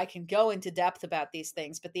psychology, so I can go into depth about these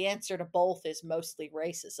things. But the answer to both is mostly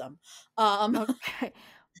racism. Um, Okay.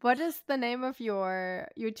 What is the name of your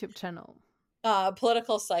YouTube channel?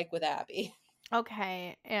 Political psych with Abby.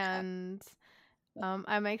 Okay. And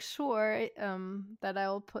I make sure that I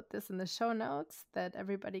will put this in the show notes that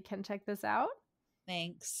everybody can check this out.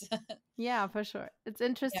 Thanks. Yeah, for sure. It's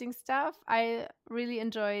Yeah, interesting stuff. I really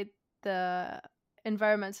enjoyed the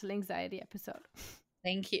environmental anxiety episode.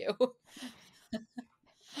 thank you.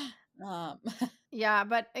 Um, Yeah,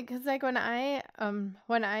 but because like when I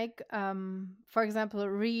for example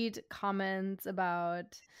read comments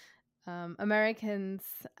about Americans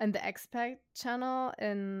in the expat channel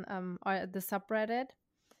in or the subreddit,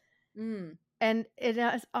 mm, and it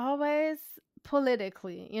is always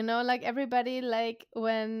politically, like everybody, like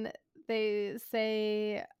when they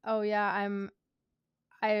say, oh yeah, I'm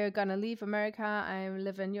gonna leave America, I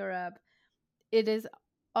live in Europe, it is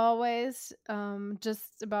always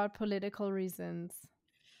just about political reasons.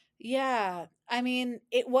 Yeah. I mean,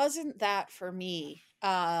 it wasn't that for me.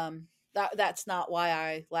 That's not why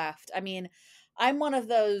I left. I mean, I'm one of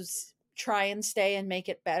those try and stay and make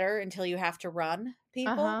it better until you have to run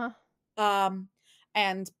people. Uh-huh. Um,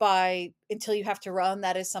 and by until you have to run,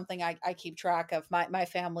 that is something I keep track of. My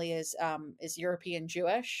family is European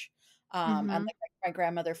Jewish. And Mm-hmm. like my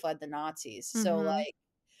grandmother fled the Nazis. So Mm-hmm. like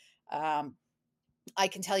um I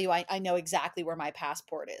can tell you I know exactly where my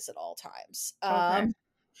passport is at all times. Okay.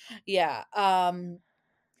 Yeah.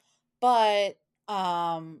 But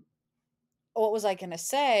um what was I going to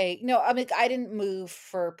say? No, I mean I didn't move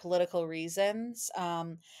for political reasons.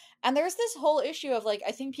 And there's this whole issue of like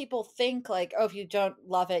I think people think like oh if you don't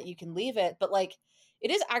love it you can leave it, but like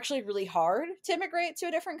it is actually really hard to immigrate to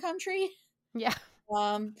a different country. Yeah.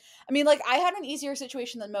 I mean like I had an easier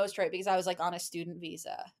situation than most, right? Because I was like on a student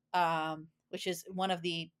visa. Which is one of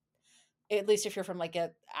the, at least if you're from like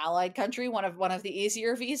a allied country, one of the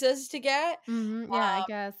easier visas to get. Mm-hmm. Yeah, I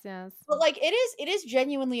guess, yes. But like it is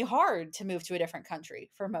genuinely hard to move to a different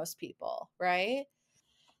country for most people, right?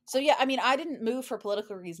 So yeah, I mean, I didn't move for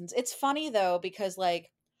political reasons. It's funny though because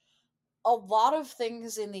like a lot of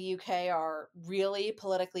things in the UK are really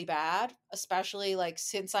politically bad, especially like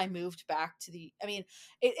since I moved back to the I mean,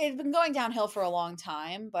 it'd been going downhill for a long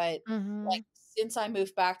time, but Mm-hmm. like since I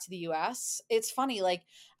moved back to the US, it's funny, like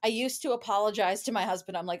I used to apologize to my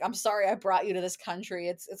husband. I'm like, I'm sorry I brought you to this country.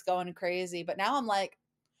 It's going crazy. But now I'm like,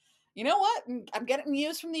 you know what? I'm getting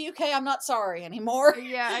news from the UK. I'm not sorry anymore.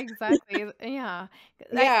 Yeah, exactly. Yeah.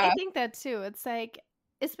 I Yeah. think that too. It's like,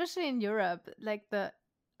 especially in Europe, like the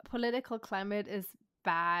political climate is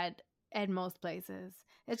bad at most places.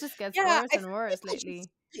 It just gets Yeah, worse I and think worse people just lately.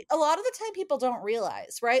 a lot of the time people don't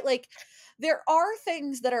realize, right? Like there are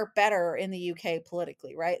things that are better in the UK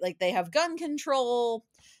politically, right? Like they have gun control,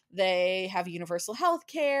 they have universal health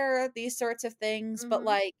care, these sorts of things, but Mm-hmm.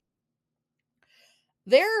 like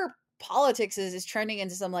their politics is trending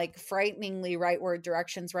into some like frighteningly rightward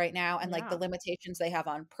directions right now, and like the Yeah. limitations they have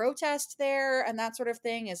on protest there and that sort of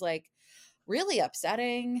thing is like really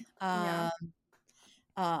upsetting. Yeah.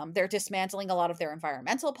 They're dismantling a lot of their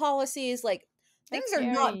environmental policies. Like things That's are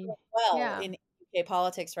not scary. going well Yeah. in UK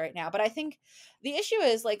politics right now. But I think the issue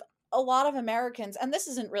is like a lot of Americans, and this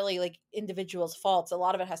isn't really like individuals' faults. A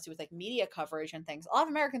lot of it has to do with like media coverage and things. A lot of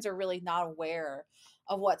Americans are really not aware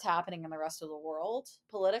of what's happening in the rest of the world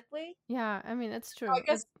politically. Yeah. I mean, it's So I true.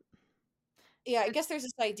 guess yeah, I It's guess there's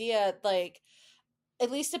this idea like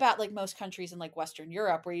at least about like most countries in like Western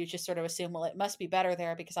Europe where you just sort of assume well it must be better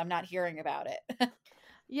there because I'm not hearing about it.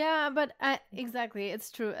 Yeah, but exactly, it's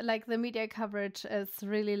true. Like the media coverage is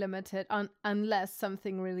really limited on unless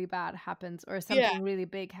something really bad happens or Yeah. something really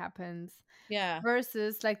big happens. Yeah.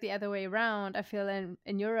 Versus like the other way around, I feel in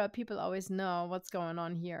Europe people always know what's going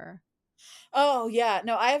on here. Oh, yeah.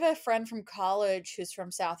 No, I have a friend from college who's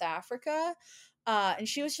from South Africa. And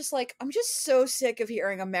she was just like, I'm just so sick of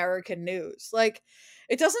hearing American news. Like,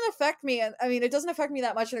 it doesn't affect me. And I mean, it doesn't affect me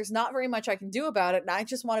that much. And there's not very much I can do about it. And I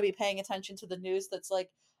just want to be paying attention to the news that's like,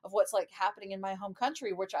 of what's like happening in my home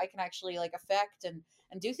country, which I can actually like affect and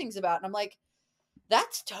do things about. And I'm like,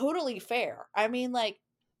 that's totally fair. I mean, like,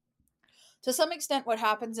 to some extent what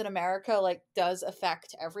happens in America like does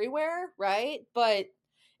affect everywhere, right? But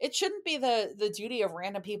it shouldn't be the duty of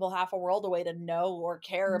random people half a world away to know or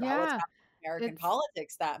care about what's Yeah, happening in American it's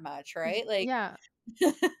politics that much, right? Like yeah,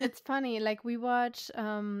 it's funny. Like we watch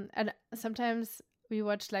and sometimes we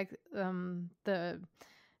watch like the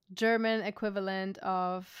German equivalent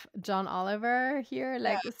of John Oliver here,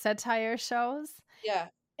 yeah, like satire shows. yeah,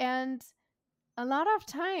 And a lot of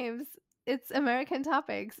times it's American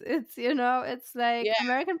topics. It's like yeah,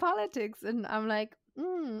 American politics. And I'm like,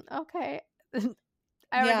 okay.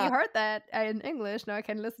 I already yeah, heard that in English. Now I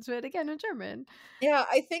can listen to it again in German. yeah.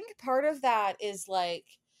 I think part of that is like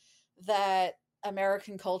that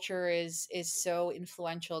American culture is so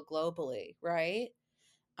influential globally, right?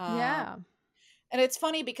 Um Yeah. And it's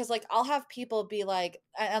funny because like I'll have people be like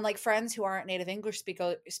and like friends who aren't native English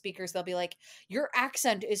speakers, they'll be like, your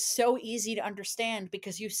accent is so easy to understand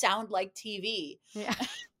because you sound like TV. Yeah.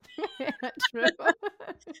 True.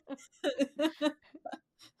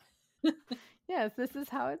 Yes, this is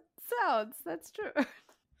how it sounds. That's true.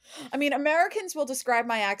 I mean, Americans will describe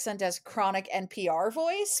my accent as chronic NPR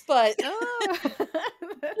voice, but Oh,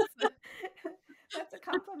 that's a, that's a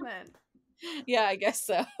compliment. yeah, I guess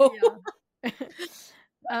so. Yeah.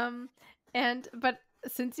 um, But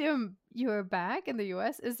since you're back in the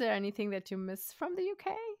US, is there anything that you miss from the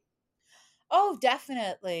UK? Oh,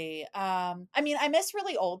 definitely. I mean, I miss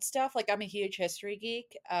really old stuff. Like I'm a huge history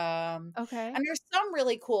geek. Okay. And there's some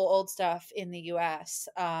really cool old stuff in the US.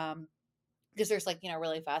 Because there's like,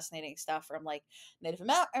 really fascinating stuff from like Native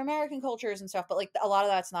American cultures and stuff, but like a lot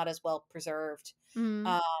of that's not as well preserved. Mm.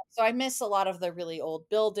 Um, so I miss a lot of the really old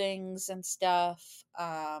buildings and stuff.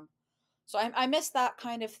 So I miss that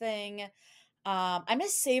kind of thing. I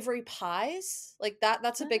miss savory pies. Like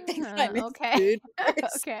that's a big thing that I miss Okay. food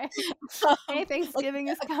wise. Okay. Hey, Like Thanksgiving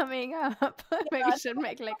is coming up. Maybe yeah, you should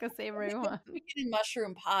make like a savory one. chicken and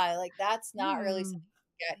mushroom pie. Like that's not really something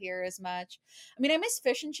Mm. you get here as much. I mean, I miss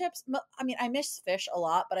fish and chips. I mean, I miss fish a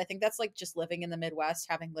lot, but I think that's like just living in the Midwest,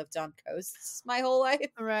 having lived on coasts my whole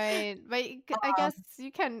life. Right. But I Um, guess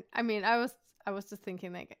you can. I mean, I was just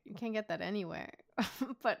thinking like you can get that anywhere,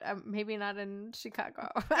 but maybe not in Chicago.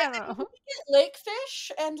 I don't I mean, you know. can get lake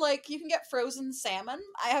fish and like you can get frozen salmon.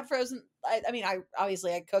 I have frozen. I mean, I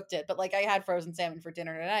obviously I cooked it, but like I had frozen salmon for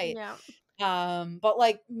dinner tonight. Yeah. But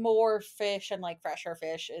like more fish and like fresher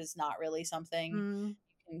fish is not really something Mm. you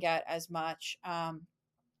can get as much.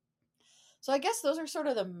 So I guess those are sort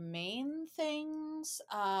of the main things.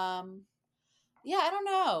 Yeah, I don't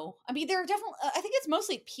know. I mean, there are definitely. I think it's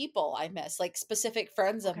mostly people I miss, like specific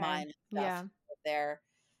friends of Okay. mine and stuff Yeah. there.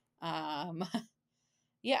 Um,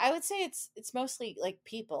 yeah, I would say it's mostly like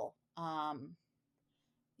people.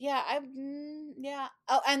 Yeah, yeah.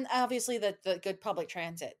 Oh, and obviously the good public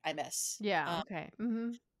transit I miss. Yeah. Okay.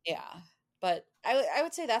 Mm-hmm. Yeah, but I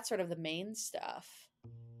would say that's sort of the main stuff.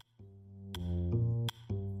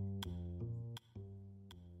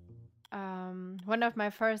 One of my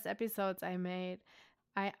first episodes I made,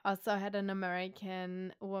 I also had an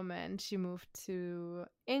American woman. She moved to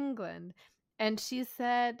England, and she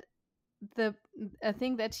said the a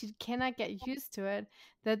thing that she cannot get used to it,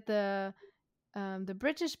 that the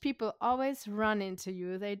British people always run into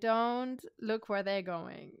you. They don't look where they're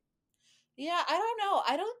going. Yeah, I don't know.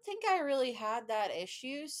 I don't think I really had that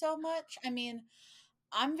issue so much. I mean,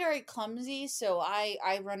 I'm very clumsy, so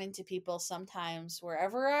I run into people sometimes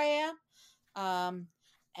wherever I am. Um,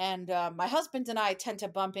 and my husband and I tend to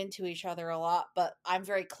bump into each other a lot, but I'm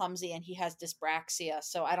very clumsy and he has dyspraxia,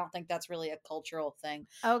 so I don't think that's really a cultural thing.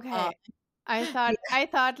 Uh, Okay. I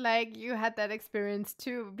thought like you had that experience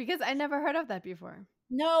too, because I never heard of that before.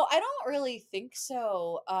 No, I don't really think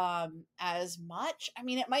so, as much. I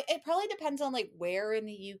mean, it probably depends on, like, where in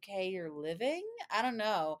the UK you're living. I don't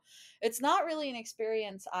know. It's not really an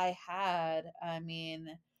experience I had.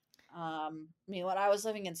 When I was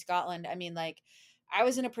living in Scotland, I mean, like, I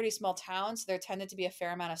was in a pretty small town, so there tended to be a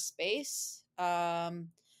fair amount of space.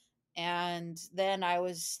 And then I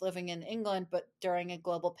was living in England, but during a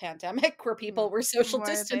global pandemic where people were social Why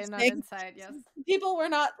they're not distancing, inside? Yes. people were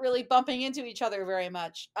not really bumping into each other very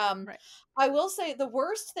much. Right. I will say the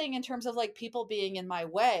worst thing in terms of like people being in my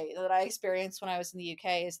way that I experienced when I was in the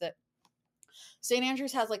UK is that St.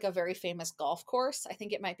 Andrews has like a very famous golf course. I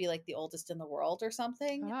think it might be like the oldest in the world or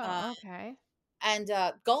something. Oh, okay. And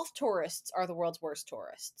golf tourists are the world's worst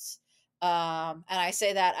tourists. And I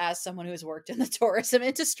say that as someone who's worked in the tourism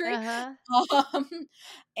industry. Uh-huh. Um,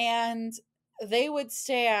 and they would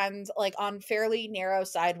stand like on fairly narrow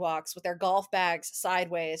sidewalks with their golf bags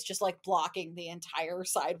sideways, just like blocking the entire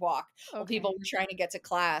sidewalk while people Okay. were trying to get to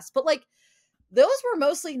class. But like those were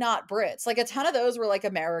mostly not Brits. Like a ton of those were like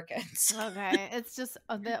Americans. Okay. It's just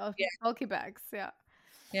the Yeah. bulky bags. Yeah.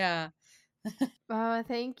 Yeah.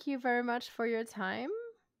 Thank you very much for your time.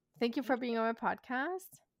 Thank you for being on my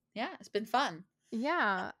podcast. Yeah, it's been fun.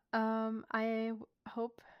 Yeah. I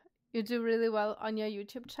hope you do really well on your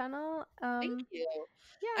YouTube channel. Thank you.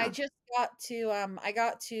 Yeah. I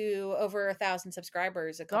got to over 1,000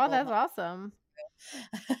 subscribers a Oh, couple of that's months. awesome.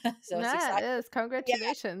 So it's Yeah, exciting. it is.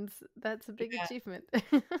 Congratulations. That's a big Yeah. achievement.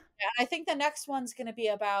 Yeah, I think the next one's going to be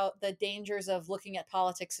about the dangers of looking at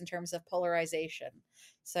politics in terms of polarization.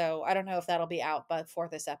 So I don't know if that'll be out before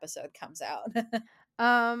this episode comes out.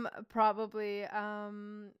 Probably. I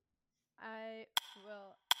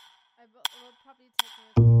will probably take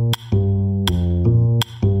it.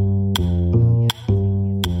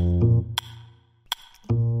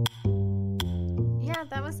 Yeah,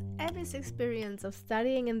 that was Abby's experience of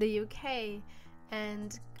studying in the UK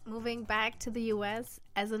and moving back to the US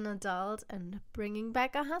as an adult and bringing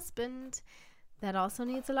back a husband that also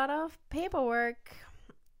needs a lot of paperwork,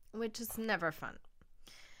 which is never fun.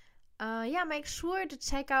 Yeah, make sure to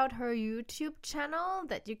check out her YouTube channel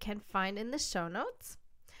that you can find in the show notes.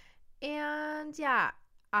 And yeah,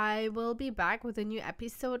 I will be back with a new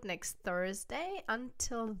episode next Thursday.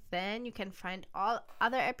 Until then, you can find all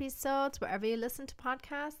other episodes wherever you listen to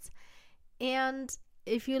podcasts. And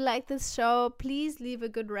if you like this show, please leave a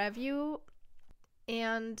good review.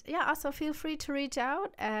 And yeah, also feel free to reach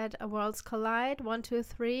out at Worlds Collide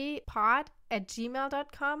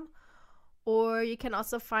 123pod@gmail.com. Or you can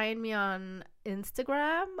also find me on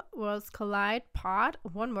Instagram, Worlds Collide Pod,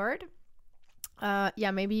 one word.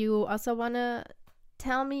 Maybe you also want to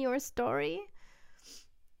tell me your story.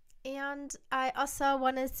 And I also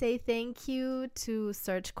want to say thank you to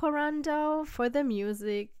Serge Corando for the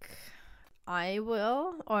music. You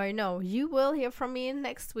will hear from me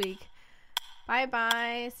next week. Bye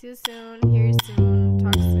bye. See you soon. Hear you soon.